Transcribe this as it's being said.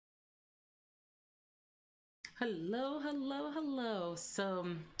Hello, hello, hello.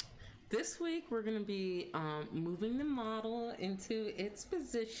 This week we're going to be moving the model into its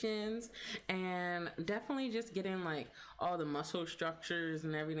positions and definitely just getting like all the muscle structures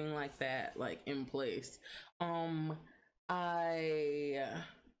and everything like that like in place. I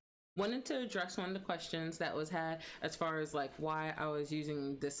wanted to address one of the questions that was had as far as like why I was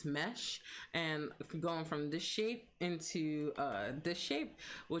using this mesh and going from this shape into this shape,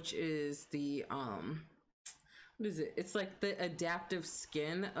 which is the what is it? It's like the adaptive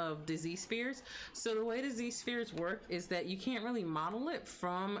skin of the Z-spheres. So the way the Z-spheres work is that you can't really model it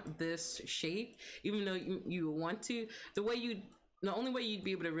from this shape, even though you want to. The only way you'd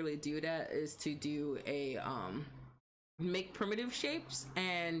be able to really do that is to do a make primitive shapes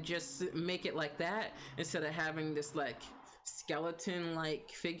and just make it like that instead of having this like skeleton like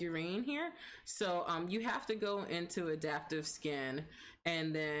figurine here. So you have to go into adaptive skin,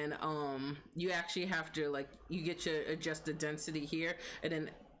 and then you actually have to like you get your adjust the density here, and then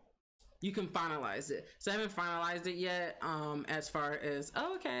you can finalize it. So I haven't finalized it yet as far as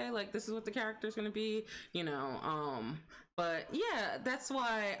okay, like this is what the character is going to be, but yeah, that's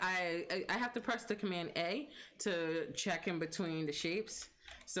why I have to press the command A to check in between the shapes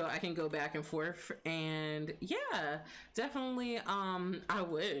so I can go back and forth. And yeah, definitely I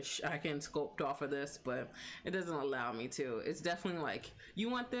wish I can sculpt off of this, but it doesn't allow me to. It's definitely like you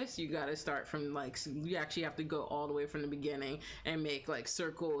want this, you got to start from like you actually have to go all the way from the beginning and make like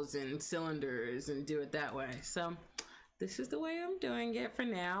circles and cylinders and do it that way. So this is the way I'm doing it for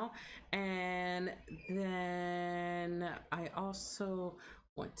now. And then I also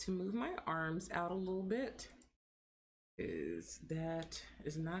want to move my arms out a little bit, because that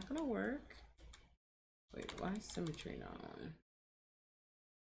is not gonna work. Wait, why is symmetry not on?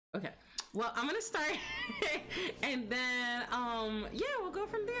 Okay, well, I'm gonna start and then yeah, we'll go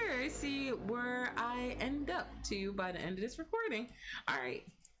from there, see where I end up to by the end of this recording. All right.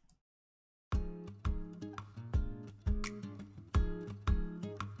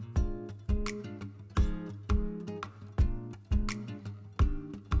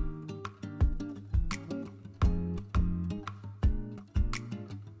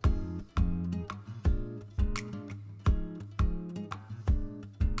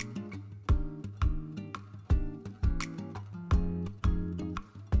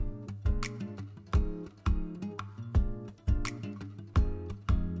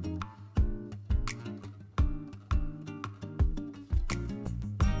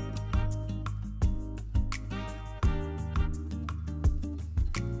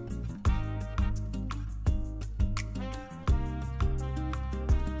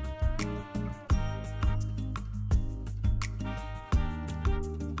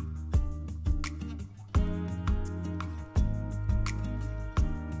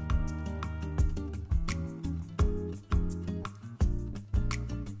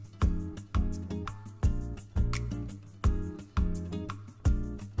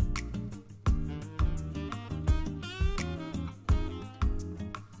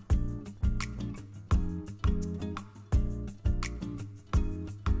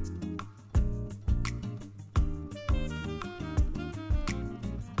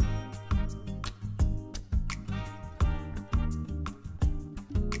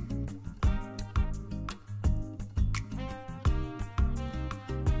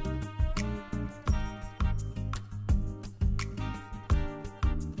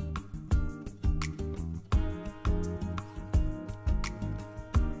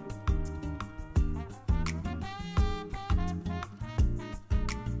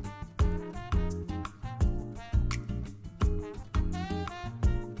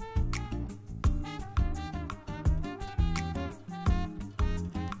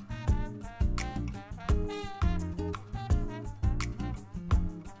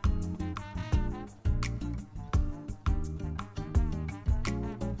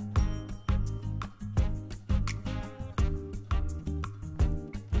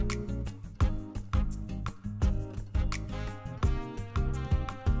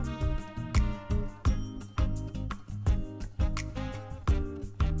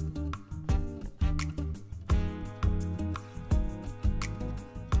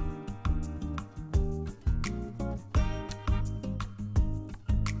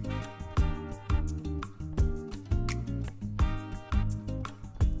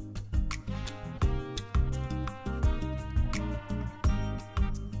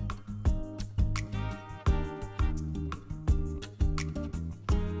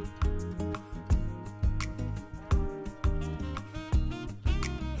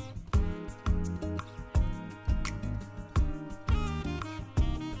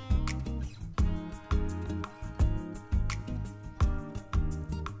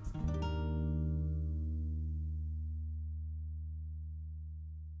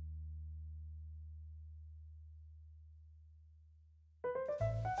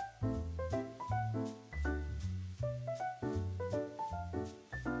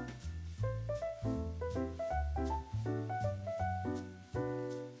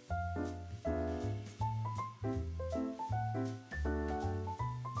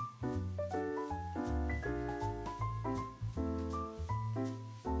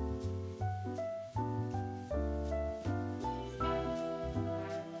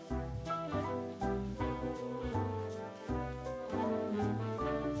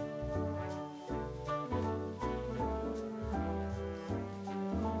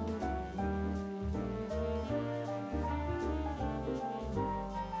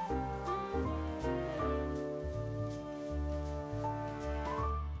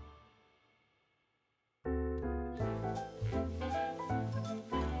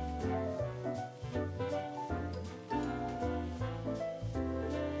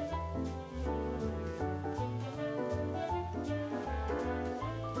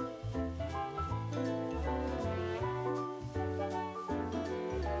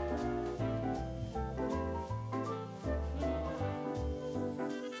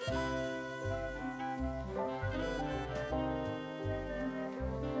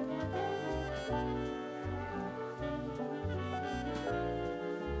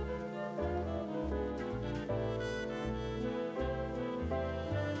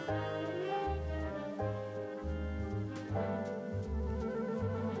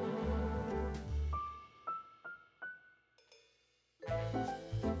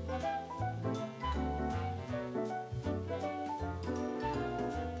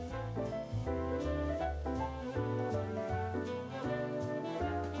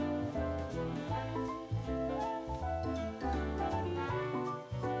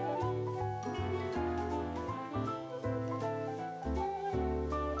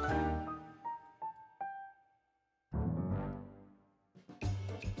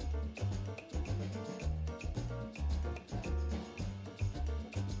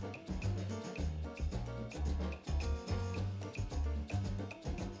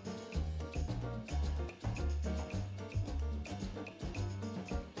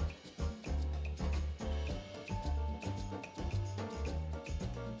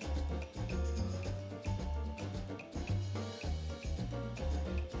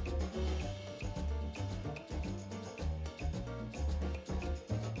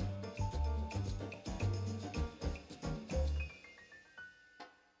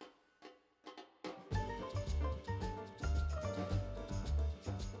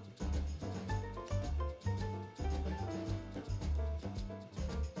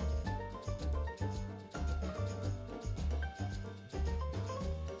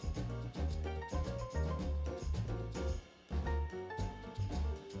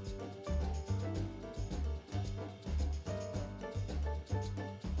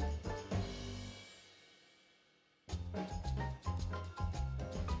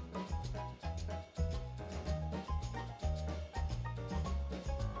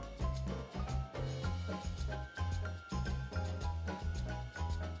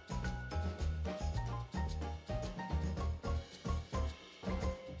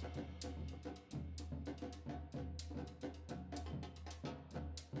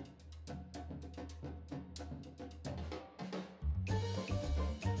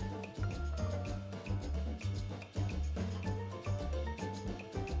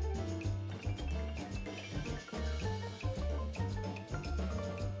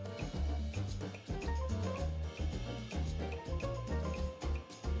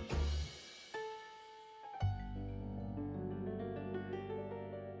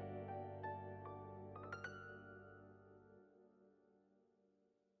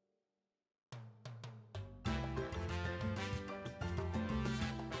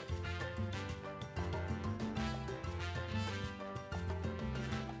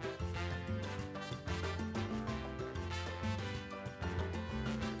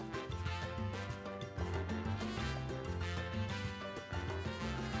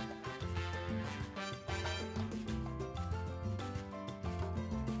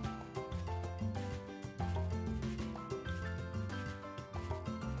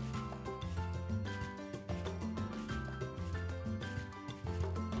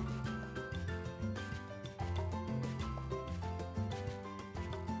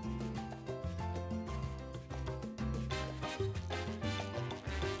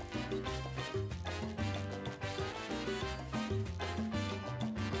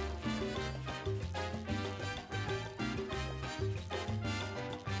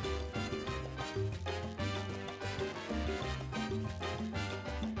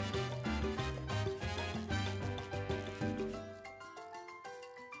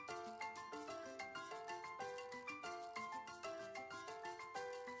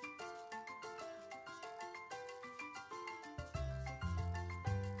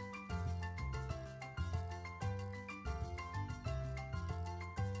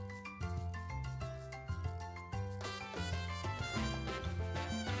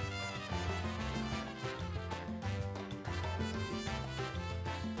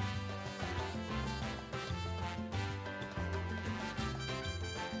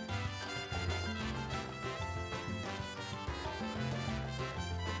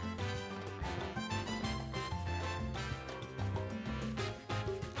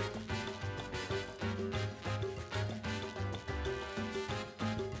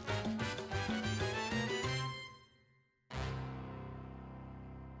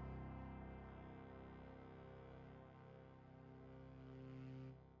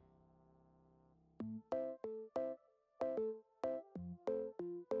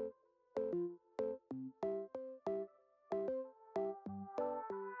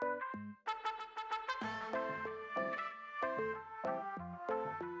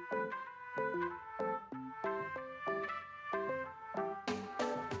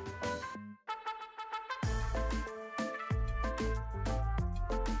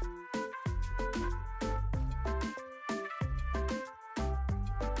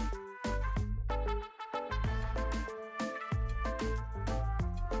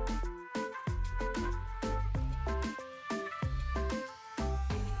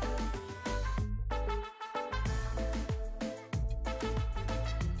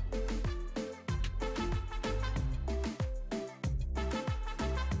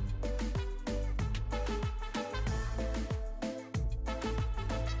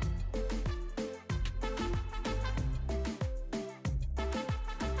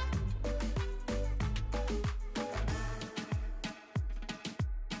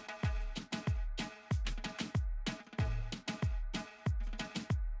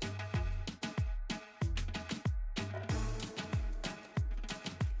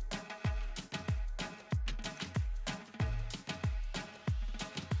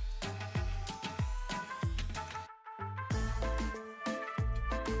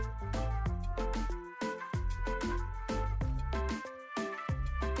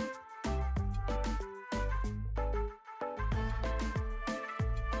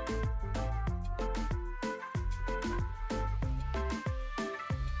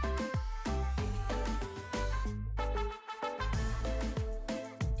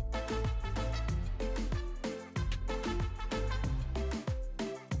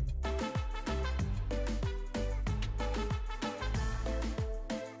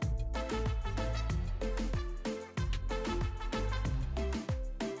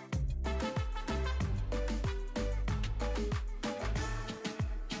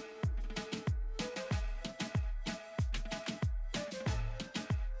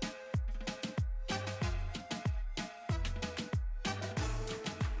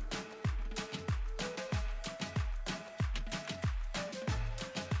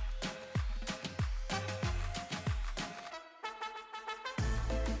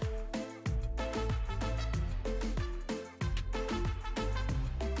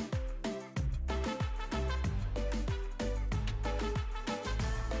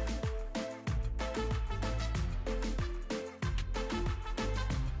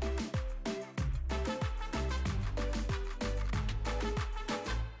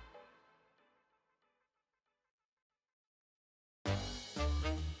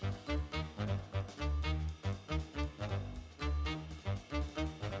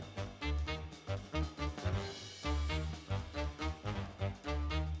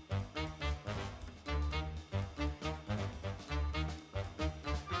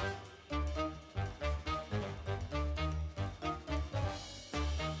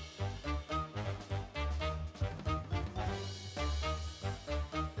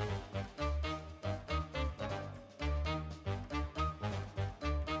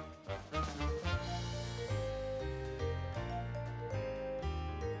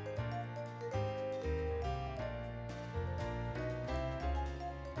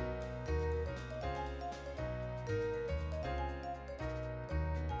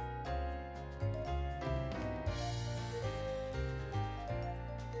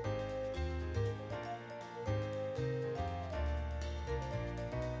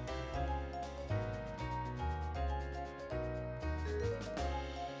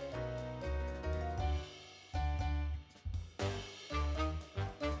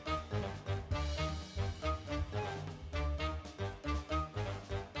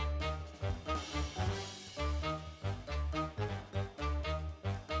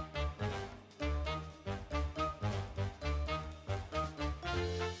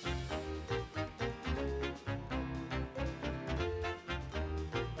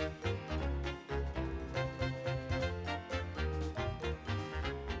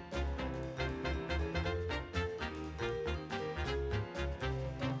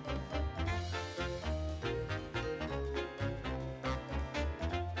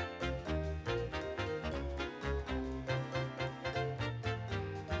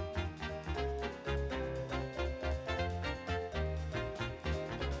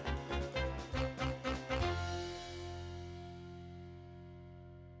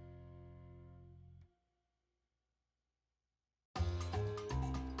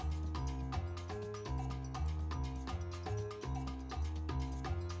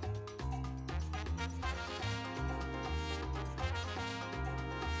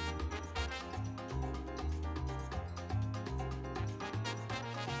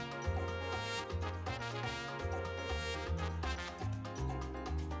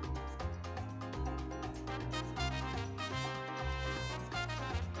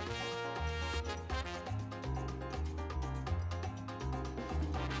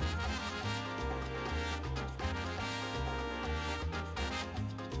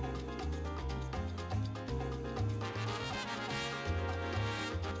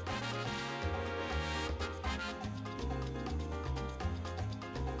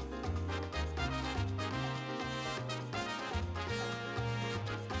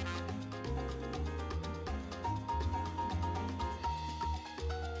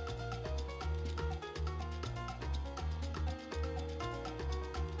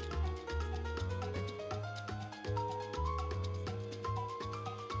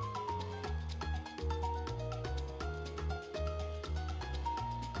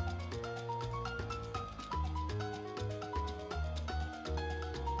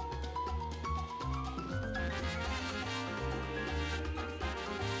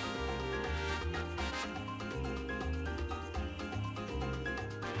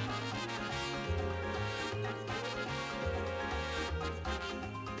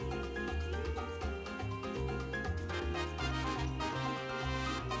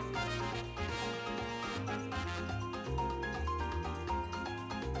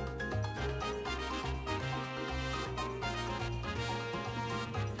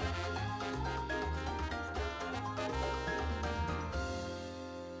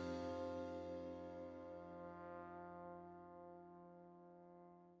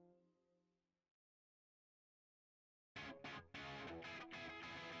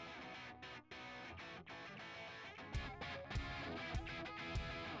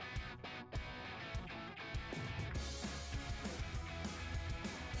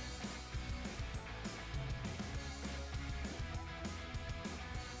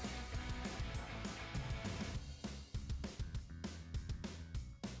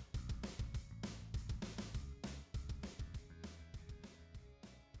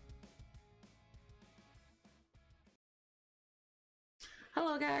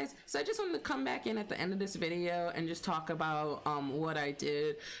 Hello guys, so I just wanted to come back in at the end of this video and just talk about what I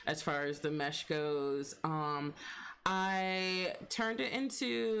did as far as the mesh goes. I turned it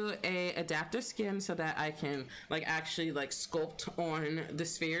into a adaptive skin so that I can like actually like sculpt on the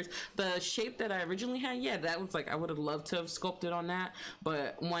spheres. The shape that I originally had, yeah, that was like I would have loved to have sculpted on that,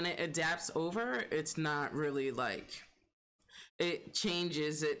 but when it adapts over, it's not really like, it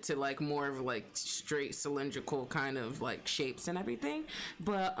changes it to like more of like straight cylindrical kind of like shapes and everything.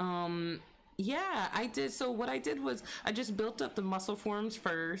 But yeah, I did. So what I did was I just built up the muscle forms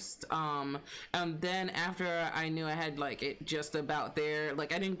first, and then after I knew I had like it just about there,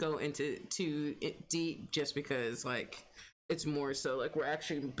 like I didn't go into too deep just because like it's more so like we're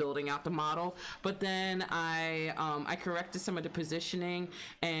actually building out the model. But then I corrected some of the positioning,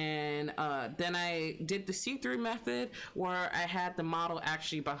 and then I did the see-through method where I had the model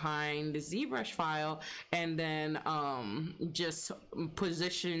actually behind the ZBrush file, and then just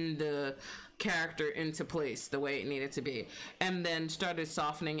positioned the character into place the way it needed to be, and then started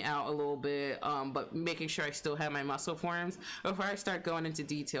softening out a little bit, but making sure I still have my muscle forms before I start going into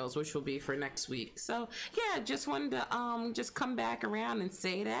details, which will be for next week. So yeah, just wanted to just come back around and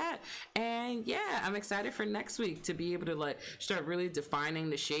say that. And yeah, I'm excited for next week to be able to like start really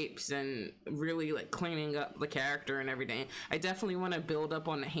defining the shapes and really like cleaning up the character and everything. I definitely want to build up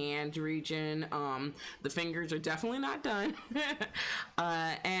on the hand region. The fingers are definitely not done.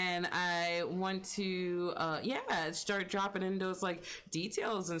 And I want to yeah, start dropping in those like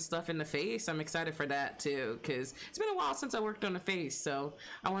details and stuff in the face. I'm excited for that too, because it's been a while since I worked on the face, so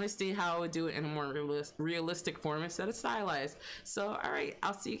I want to see how I would do it in a more realistic form instead of stylized. So all right,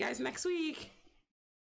 I'll see you guys next week.